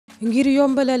ngir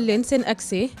yombalal leen seen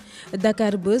accès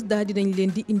Dakar Buzz daal dinañ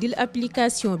leen di indil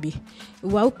application bi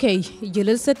waaw kay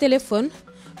jëlal sa téléphone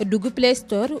dugg Play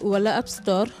Store wala App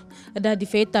Store daal di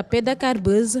fay tapé Dakar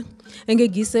Buzz nga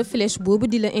gis sa flèche boobu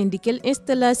di la indiquer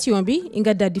installation bi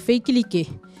nga daal di fay cliquer.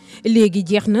 léegi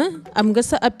jeex na am nga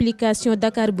sa application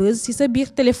Dakar Buzz ci sa biir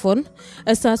téléphone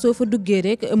saa soo fa duggee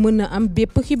rek mën na am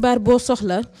bépp xibaar boo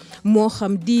soxla moo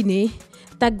xam diine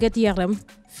tàggat yaram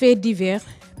fait divers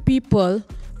people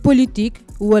politique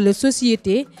wala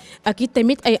société ak it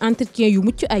tamit ay entretien yu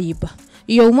mucc ayib.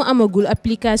 yow mu amagul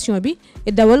application bi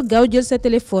dawal gaaw jël sa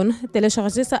téléphone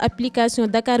télécharger sa application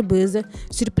Dakar Buzz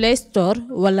sur Play Store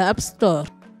wala App Store.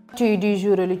 ci du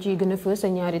jour lu ciy gën a fës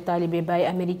ñaari taalibe baay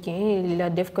américain li la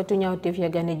def katu ñaawteef ya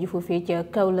gane ji foofee ca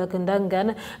Kaolack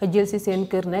ndangaan jël si seen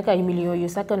kër nag ay millions yu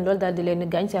sakkan lool daal di leen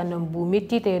gaañ ci anam bu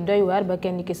métti te doy waar ba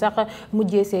kenn ki sax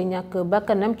mujjee see ñàkk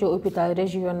bakkanam ci hôpital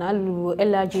régional lu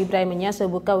El Hadji Ibrahima Niass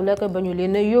bu Kaolack ba ñu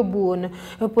leen yóbbu woon.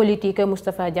 politique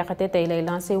Moustapha Diakhaté tey lay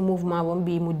lancé mouvement bam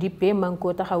bi mu dippee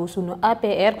Manko Taxawu Sunu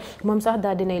APR moom sax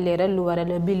daal dinay leeral lu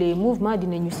waral bile mouvement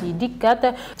dinañu si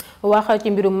dikkat wax ci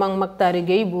mbirum Mactar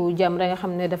Gueye bu Jamra nga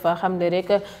xam ne dafa xamle rek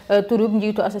turub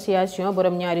njiitu association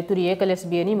borom ñaari tur yeeg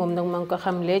lesbiennes yi moom nag ma ngi ko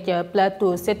xamle ca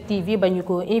plateau 7 TV ba ñu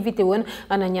ko invité woon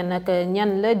ana ñan ak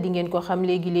ñan la di ngeen ko xam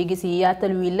léegi si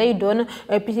yaatal wi lay doon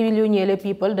prisonnier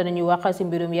people danañu wax si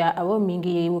mbirum yaa awa mi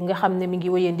ngi nga xam ne mi ngi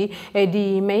wëyandi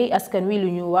di may askan wi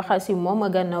lu ñu wax si moom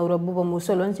gannaaw rob ba mu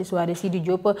soloon si soirée Sidi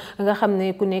Diop nga xam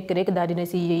ne ku nekk rek daal dina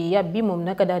si yàbbi moom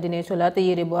nag daal dina solaat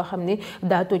yére boo xam ne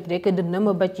daa toj rek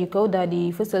dënnam ba ci kaw daal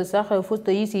di fësal sax photo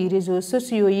yi ci réseaux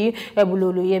sociaux yi bu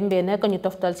loolu yembee nag ñu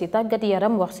toftal ci tàggat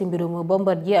yaram wax ci mbirum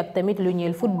Bombardier ak tamit lu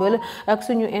ñeel football ak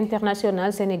suñu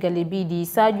international sénégalais bi di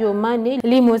Sadio Mané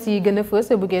lii moo ci gën a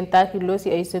fës bu ngeen taaxirloo ci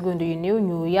ay secondes yu néew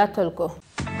ñu yaatal ko.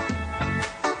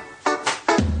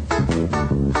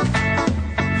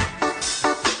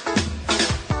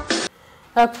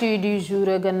 actu du jour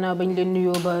gannaaw bañ leen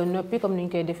nuyoo ba noppi comme ni ñu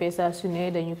koy defee saa su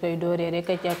ne dañu koy dooree rek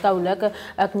ca Kaolack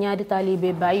ak ñaari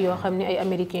taalibe baay yoo xam ne ay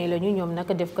américains lañu ñoom nag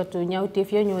defkatu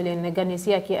ñaawteef ya ñoo leen gane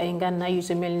si ak ay ngànnaay yu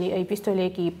su mel ni ay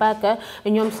pistolet ki paaka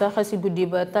ñoom sax si guddi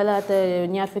ba talaata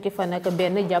ñaar fukki fan ak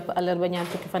benn jàpp àllarba ñaar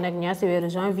fukki fan ak ñaar si weeru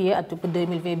janvier atub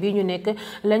 2020 bi ñu nekk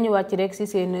la ñu wàcc rek si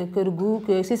seen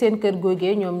kër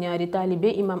googee ñoom ñaari taalibe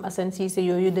imam Assane Cissé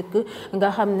yooyu dëkk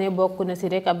nga xam ne bokk na si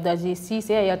rek Abdou Aziz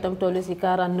Cissé ay atam toll si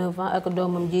 49 ans ak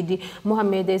doomam ji di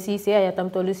Mohamed Cissé ay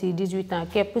atam toll si 18 ans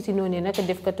képp si noonu nag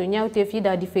defkatu ñaawteef yi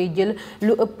daal di fay jël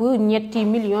lu ëpp ñetti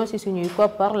millions si suñuy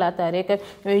koppar laata rek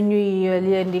ñuy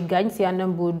leen di gaañ si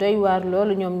anam bu doy waar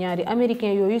lool ñoom ñaari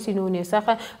américain yooyu si noonu sax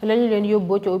lañu leen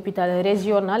yóbboo ci hôpital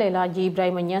régional El Hadji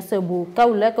Ibrahima Niass bu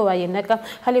Kaolack waaye nag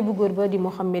xale bu góor ba di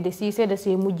Mohamed Cissé da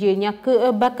see mujjee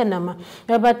ñàkk bakkanam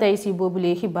ba tey si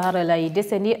boobule xibaar lay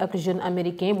desandi ak jeune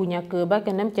américain bu ñàkk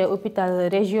bakkanam ca hôpital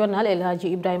régional El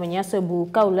Hadji Ibrahima Niass bu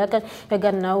Kaolack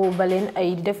gannaaw ba leen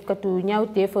ay defkatu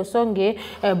ñaawteef songe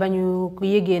ba ñu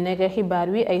yégee nag xibaar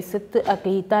wi ay sët ak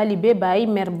taalibe baay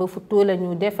mer ba futtoo la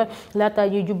ñu def laata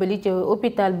ñuy jubali ca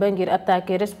hôpital ba ngir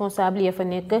attaqué responsable ya fa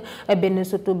nekk benn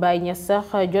sëtu baay Niass sax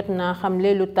jot naa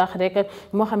xamle lu tax rek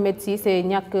Mohamed Cissé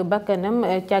ñàkk bakkanam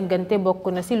càggante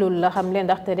bokk na si loolu la xamle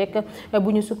ndaxte rek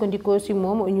bu ñu sukkandikoo si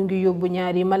moom ñu ngi yóbbu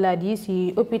ñaari malade yi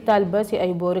si hôpital ba si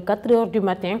ay boori 4 heures du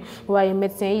matin waaye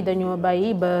médecin yi dañoo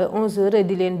bàyyi ba 11 heures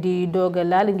di leen di doog a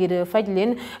laal ngir faj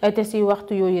leen te si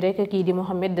waxtu yooyu rek kii di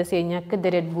Mohamed da see ñàkk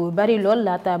deret bu bari lool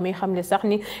laata muy xamle sax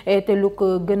ni te lu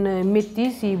ko gën a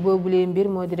métti si boobule mbir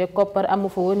moo di rek koppar amu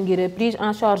fa woon ngir prise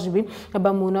en charge bi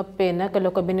ba mu noppee nag la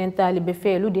ko beneen taalibe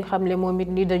feelu di xamle moom it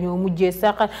ni dañoo mujjee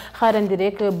sax xaarandi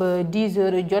rek ba 10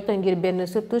 heures jot ngir benn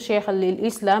surtout Cheikh al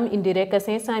Islam indi rek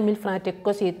 500 000 francs teg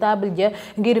ko si table ja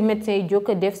ngir médecin yi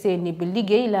jóg def seeni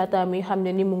liggéey laata muy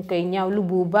xamle ni mu ngi koy ñaawlu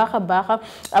bu baax a baax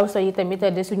awsa yi tamit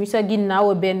de suñu sa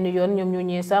ginnaaw benn yoon ñoom ñoo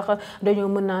ñëwee sax dañoo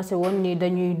menacé woon ni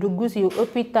dañuy dugg si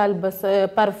hôpital ba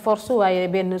par force waaye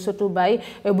benn sotu baay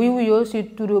buy wuyoo si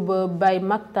turu ba Baay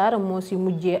Mactar moo si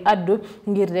mujjee addu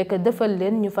ngir rek defal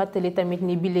leen ñu fàttali tamit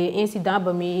ni bile incident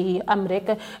ba muy am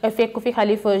rek fekk fi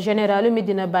xalifa général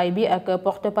Medina Baye bi ak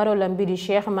porte parole am bi di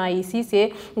Cheikh Mahi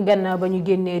Cissé gannaaw ba ñu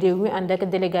génnee réew mi ànd ak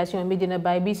délégation Medina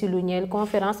Baye bi si lu ñeel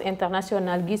conférence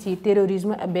internationale gi si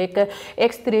terrorisme avec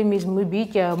extrémisme bi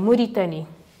ca Mauritanie.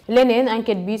 leneen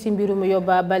enquête bi ci mbirum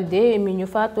Yoba Baldé mi ñu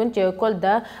faatoon ca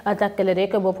Kolda takkale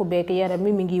rek bopp beek yaram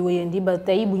mi ngi wéyandi ba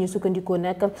tey bu ñu sukkandikoo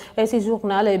nag ci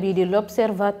journal bii di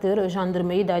l'Observateur.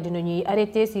 Gendarme yi daal dina ñuy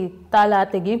arrêté ci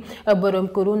talaata gi borom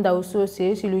këru ndaw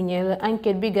soosé ci lu ñeel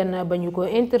enquête bi gannaaw ba ñu ko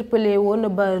interpellé woon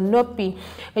ba noppi.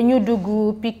 ñu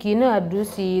dugg Pikine addu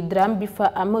ci drame bi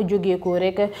fa am jóge ko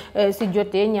rek ci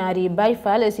jotee ñaari Baay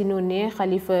Faal ci noonu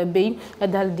Xalifa Bey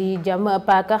dal di jam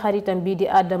paaka xaritam bi di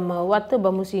Adama Watt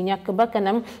ba mu ci ñàkk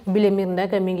bakkanam bile mbir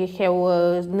nag mi ngi xew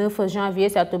 9 janvier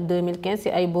ci atum 2015 ci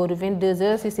ay booru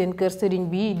 22h ci seen kër sëriñ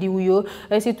bi di wuyoo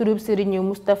ci turub sëriñ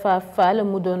Moustapha Fall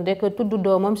mu doon rek tudd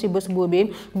doomam ci bés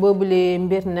boobule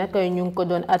mbir nag ñu ngi ko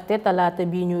doon atte talaata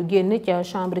bi ñu génn ca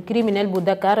chambre criminelle bu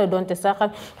Dakar donte sax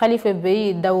Xalifa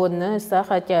Bey dawoon na sax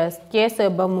ca Thiès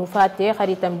ba mu faatee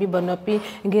xaritam bi ba noppi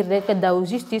ngir rek daw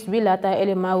justice bi laata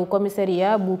élément wu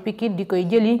commissariat bu Pikine di koy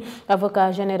jëli.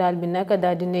 Avocat général bi nag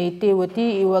daal dinay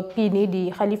teewati wax kii nii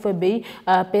di Xalifa Bey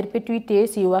à perpétuité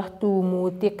ci waxtu mu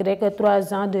teg rek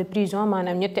 3 ans de prison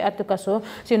maanaam ñetti at kaso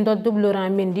ci ndoddub Laurent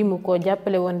Mendy mu ko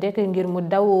jàppale woon rek ngir mu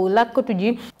daw làkkatu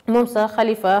ji. moom sax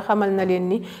Xalifa xamal na leen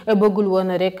ni bëggul woon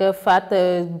rek faat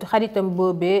xaritam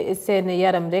boobee seen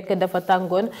yaram rek dafa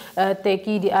tàngoon te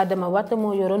kii di Adama Watt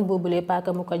moo yoroon boobule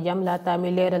paaka mu ko jam laata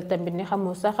mi leeral tamit ni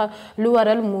xamul sax lu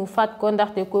waral mu faat ko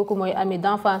ndaxte kooku mooy ami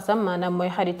d'enfance am maanaam mooy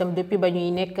xaritam depuis ba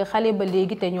ñuy nekk xale ba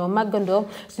léegi te ñoo màggandoo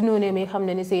si noonu mi xam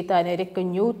ne ni seytaane rek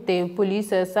ñëw te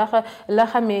police sax la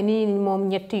xamee ni moom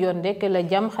ñetti yoon rek la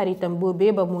jam xaritam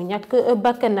boobee ba mu ñàkk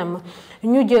bakkanam.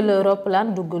 ñu jël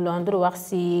roplaan dugg Londres wax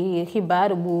ci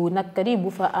xibaar bu nakari bu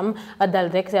fa am dal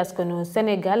rek ci askanu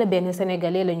Sénégal benn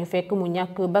sénégalais la ñu fekk mu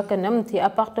ñàkk bakkanam ci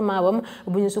appartement wam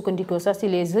bu ñu sukkandikoo sax ci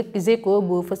les échos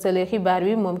bu fësale xibaar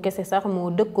bi moom kese sax moo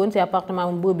dëkkoon ci appartement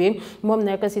wam boobee moom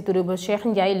nekk ci turu ba Cheikh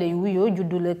Ndiaye lay wuyoo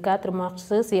juddu le 4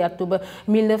 mars ci atub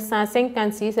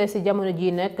 1956 ci jamono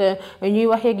ji nag ñuy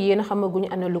waxee ak yéen xamaguñu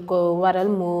ana lu ko waral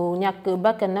mu ñàkk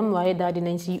bakkanam waaye daal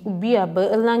dinañ ci ubbi ab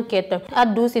l'enquête.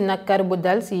 addu ci nakar bu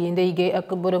dal ci Ndeye Gueye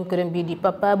ak borom këram bi di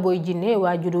Papa Boy Djiné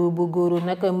waajuru bu góoru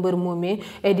nag mbër moomee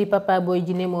di Papa Boy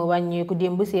Djiné moo wàññeeku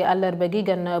démb ci àllarba gi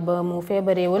gannaaw ba mu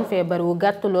feebaree woon feebar wu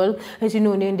gàtt lool ci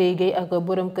noonu Ndeye Gueye ak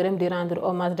borom këram di rendre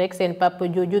hommage rek seen papa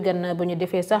jooju gannaaw ba ñu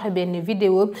defee sax benn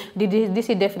vidéo di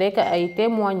ci def rek ay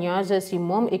témoignages ci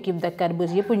moom équipe Dakar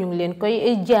Buzz yëpp ñu ngi leen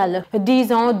koy jàll.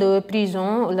 10 ans de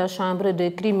prison la chambre de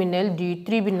criminel du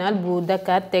tribunal bu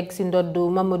Dakar teg ci ndoddu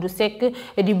Mamadou Seck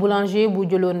di boulanger bu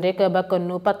jëloon rek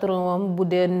bakkanu patron bu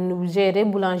den géré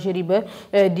boulangerie ba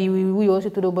di wuyoo ci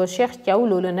turu ba Cheikh Thiaw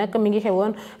loolu nag mi ngi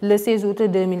xewoon le 16 août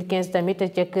 2015 tamit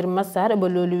ca Kër Massar ba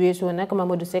loolu weesoo nag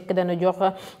Mamadou Seck dana jox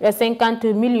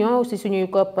 50 millions ci suñuy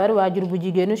koppar waajur bu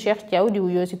jigéenu Cheikh Thiaw di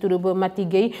wuyoo ci turu ba Mati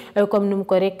Gueye comme nu mu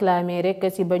ko réclamé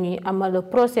rek ci ba ñuy amal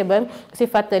procès ba ci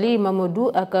fàttali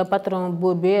Mamadou ak patron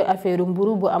boobee affaire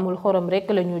mburu bu amul xorom rek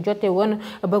la ñu jote woon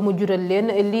ba mu jural leen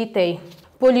lii tey.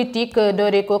 politique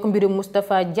doore kook mbirum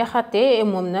Moustapha Diakhaté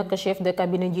moom nag chef de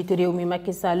cabinet njiitu réew mi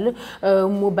Macky Sall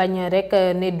mu bañ rek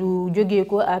ne du jógee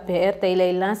ko APR tey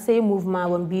lay lancé mouvement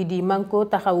wam bii di Manko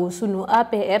taxawu sunu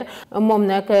APR moom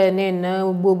nag nee na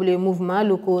boobule mouvement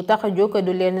lu ko tax a jóg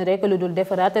du leen rek lu dul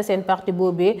defaraat seen parti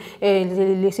boobee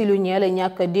si lu ñeel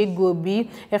ñàkk déggoo bi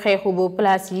xeexu bu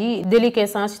place yi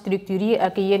déliquescence structure yi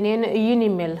ak yeneen yu ni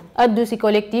mel. addu si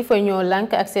collectif ñoo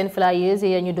lànk ak seen flyers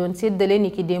ya ñu doon séddale ni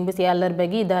ki démb si àllarba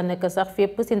gi daanaka sax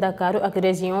fépp ci Ndakaaru ak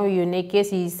région yu nekkee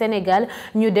ci Sénégal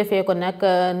ñu defee ko nag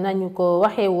nañu ko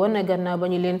waxee woon gannaaw ba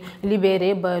ñu leen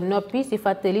libéré ba noppi ci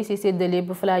fàttali ci séddale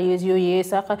bu flyers yooyee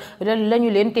sax lañu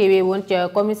leen teewee woon ca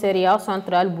commissariat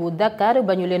central bu Dakar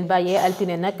ba ñu leen bàyyee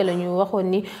altine nag la ñu waxoon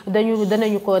ni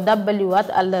danañu ko dàbbaliwaat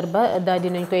àllarba daal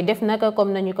dinañ koy def nag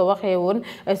comme nañu ko waxee woon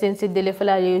seen séddale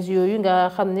flyers yooyu nga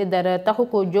xam ne dara taxu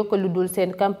ko jóg lu dul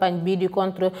seen campagne bi di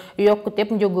contre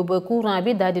yokkuteb njëgu ba courant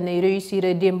bi daal dinay réussir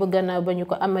démb gannaaw ba ñu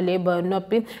ko amalee ba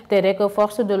noppi te rek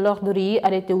force de l'ordre yi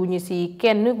arrêté wuñu ci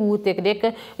kenn wuuteeg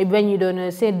rek ba ñu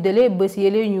doon séddale bés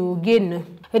yële ñu génn.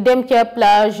 dem ca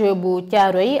plage bu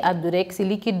Thiaroye addu rek ci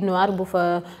liquide noir bu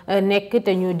fa nekk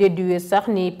te ñu déduire sax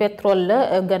ni pétrole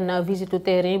la gannaaw visite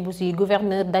terrain bu ci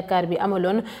gouverneur Dakar bi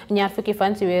amaloon ñaar fukki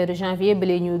fan ci weeru janvier ba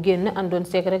ñu génn àndoon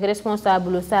seek rek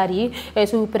responsable SAR yi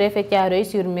sous préfet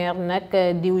Thiaroye-sur-Mer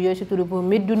nag diw yoo ci turu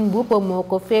Medoune Mboup moo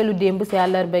ko feelu démb ci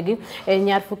àllarba gi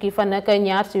ñaar fukki fan ak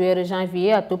ñaar ci weeru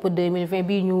janvier atop 2020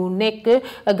 bi ñu nekk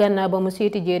gannaaw ba mu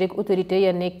seeti jee rek autorité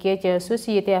ya nekkee ca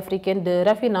société africaine de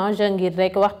raffinage ngir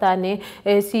rek waxtaanee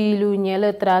si lu ñeel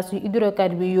trace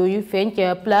hydrocarbures yooyu feeñ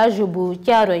ca plage bu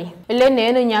Thiaroye.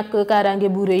 leneen ñàkk kaaraange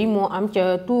bu rëy moo am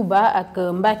ca Touba ak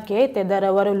Mbacké te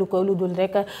dara waralu ko lu dul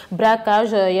rek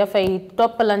braquage ya fay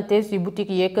toppalante si boutique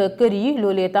yeeg kër yi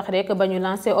loolee tax rek ba ñu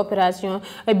lancé opération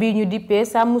bi ñu dippee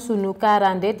sàmm sunu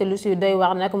kaaraange te lu si doy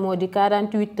wax nag moo di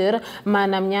 48 heures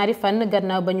maanaam ñaari fan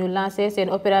gannaaw ba ñu lancé seen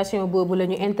opération boobu la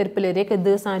ñu interpellé rek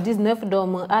 219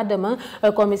 doomu aadama.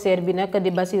 commissaire bi nag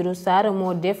di Bassirou Sarr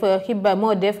moo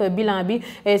def bilan bi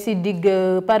si digg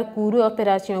parcours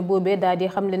opération boobee daal di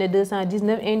xam le ne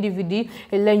 219 individus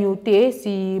la ñu tee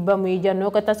si ba muy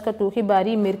janoo ko taskatu xibaar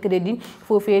yi mercredi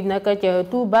foofee nag ca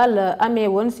Touba la amee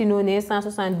woon si noonee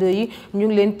 162 yi ñu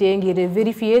ngi leen tee ngir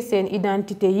vérifier seen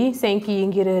identité yi 5 yi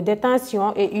ngir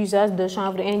détention et usage de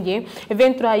chanvre indien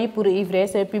 23 yi pour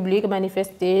ivresse publique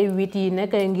manifesté 8 yi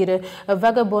nag ngir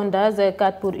vagabondage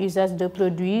 4 pour usage de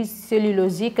produits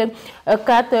cellulosiques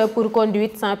 4 pour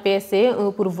conduite sans PC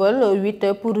 1 pour vol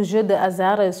 8 pour jeu de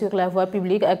hasard sur la voie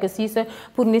publique ak 6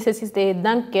 pour nécessité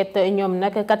d'enquête ñoom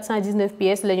nag 419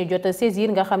 pièces la ñu jot a saisir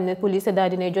nga xam ne police daal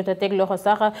dina jot a teg loxo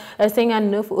sax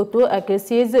 59 auto ak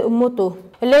 16 moto.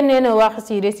 leneen wax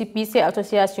ci récépissé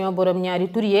association borom ñaari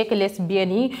tur yeeg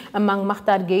lesbiennes yi Mang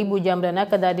Makhtar Gueye bu Jamra nag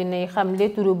daal dinay xamle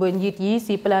turu ba njiit yi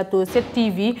ci plateau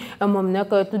 7TV moom nag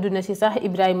tudd na ci sax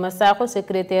Ibrahima Sakho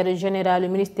secrétaire général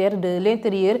ministère de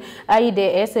l'intérieur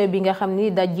AIDS bi nga xam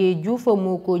ni Dajé Diouf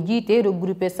moo ko jiite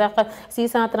regroupé sax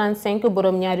 635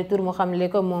 borom ñaari tur mu xamle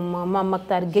ko moom Mang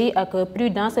Makhtar Gueye ak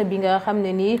Prudence bi nga xam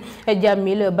ne ni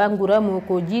Jamil Bangoura moo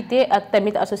ko jiite ak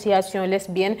tamit association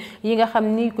lesbienne yi nga xam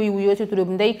ni kuy wuyoo ci turu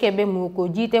Ndeye Gueye moo ko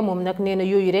jiite moom nag nee na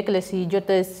yooyu rek la si jot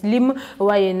lim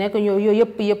waaye nag yooyu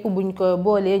yëpp buñ ko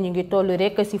boolee ñu ngi toll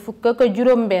rek si fukk ak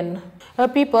juróom-benn.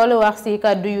 people wax si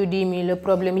kàddu yu 10 000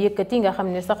 problème yëkkati nga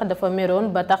xam ne sax dafa meroon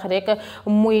ba tax rek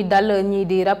muy dal ñii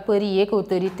di rappeurs yi ak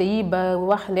autorités yi ba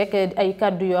wax rek ay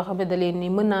kàddu yoo xam ne da leen ni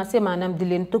menacé maanaam di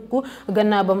leen tëkku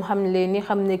gannaaw ba mu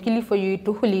xam ne kilifa yuy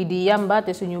tux lii di yàmba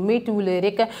te suñu méytuwulee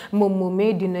rek moom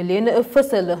moomee dina leen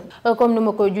fësal. comme ni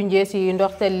ma koy junjee si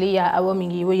ndorteel li yaa awa mi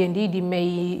ngi wëyandi di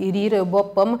may riir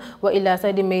boppam wa illaa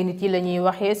sax di may nit yi la ñuy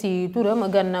waxee si turam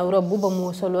gannaaw robb ba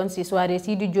mu soloon si soirée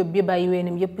si di job bi bàyyi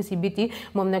weenam yépp si biti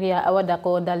moom nag yaa awa da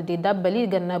ko dal di dabbali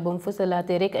gannaaw ba mu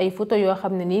fësalaate rek ay photo yoo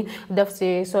xam ne ni daf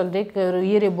see sol rek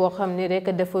yére boo xam ne rek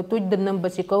dafa tuj dënnam ba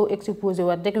si kaw exposé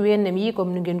wat rek weenam yi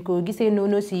comme nu ngeen ko gisee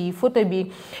noonu si photo bi.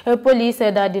 police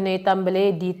daal dinay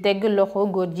tàmbale di teg loxo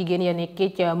góor jigéen ya nekkee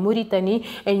ca Mauritanie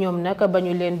ñoom nag ba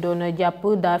ñu leen doon jàpp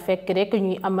daa fekk rek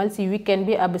ñuy amal si week-end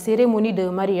bi ab cérémonie de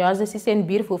mariage si seen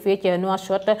biir foofee ca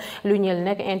Nouakchott lu ñeel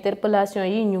nag interpellation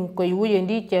yi ñu ngi koy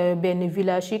wuyandi ca benn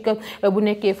village chic bu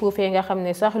nekkee foofee nga xam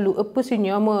ne sax lu ëpp si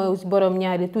ñoom borom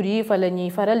ñaari tur yi fa la ñuy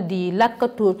faral di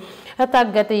làkkatu.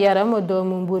 tàggat yaram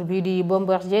doomu Mbuur bi di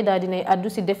Bombardier daal dinay addu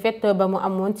si défaite ba mu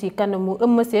amoon si kanamu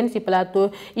Eumeu Sène si plateau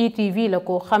ITV la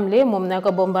ko xamle moom nag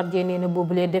Bombardier nee na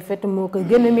boobulee défaite moo ko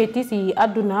gën a métti si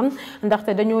àddunaam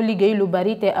ndaxte dañoo liggéey lu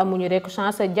bari te amuñu rek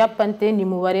chance jàppante ni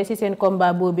mu waree si seen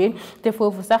combat boobee te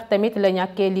foofu sax tamit la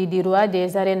ñàkkee lii di roi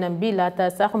des arènes bi laata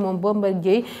sax moom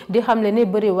Bombardier di xamle ne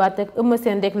bëri waat ak Eumeu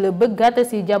Sène rek la bëggaat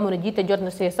si jamono ji te jot na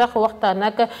see sax waxtaan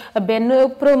ak benn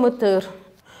promoteur.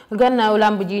 gannaaw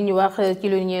lamb ji ñu wax ci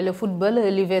lu ñeel football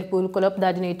Liverpool club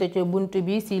daal dinay tëj bunt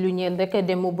bi si lu ñeel rek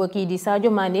dem ba kii di Sadio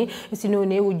Mané si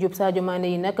noonee wujjub Sadio Mané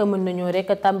yi nag mën nañoo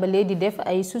rek tàmbalee di def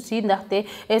ay soucis ndaxte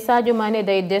Sadio Mané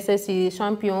day des si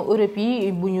champion Europe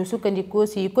yi bu ñu sukkandikoo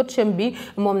si coacham bi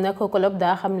moom nag club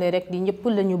daa xamle rek di ñëpp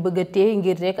la ñu bëgg a téye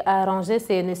ngir rek arranger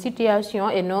seen situation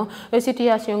et non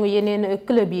situation yeneen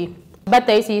club yi. ba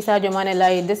tey si Sadio Mané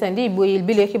lay desandi buyil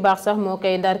bile xibaar sax moo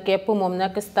koy ndar képp moom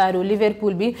nag staru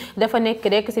Liverpool bi dafa nekk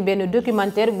rek si benn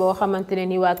documentaire boo xamante ne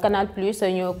ni waa Canal Plus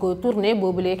ñoo ko tourné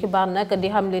boobule xibaar nag di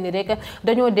xamle ni rek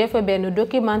dañoo def benn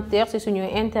documentaire si suñu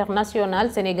international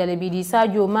sénégalais bi di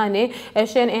Sadio Mané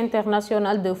chaîne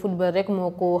internationale de football rek moo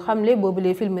ko xamle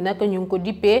boobule film nag ñu ngi ko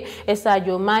dippee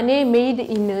Sadio Mané made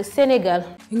in Sénégal.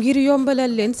 ngir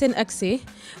yombalal leen seen accès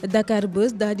Dakar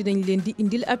Buzz daal dinañ leen di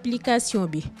indil application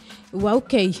bi. waaw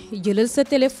kay jëlal sa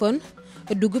téléphone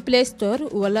dugg Play Store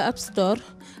wala App Store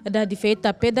daal di fay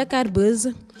tapé Dakar Buzz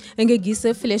nga gis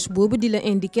sa flèche boobu di la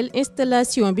indiquer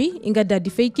installation bi nga daal di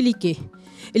fay cliquer.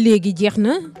 léegi jeex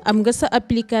na am nga sa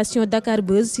application Dakar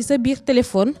Buzz ci sa biir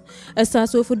téléphone saa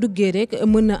soo fa duggee rek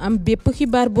mën na am bépp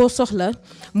xibaar boo soxla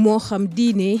moo xam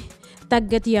diine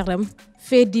tàggat yaram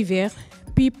fait divers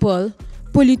people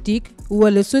politique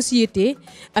wala société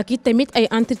ak it tamit ay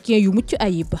entretien yu mucc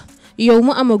ayib. yow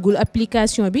mu amagul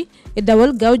application bi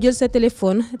dawal gaaw jël sa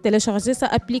téléphone télécharger sa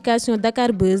application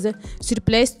Dakar Buzz sur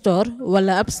Play Store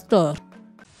wala App Store.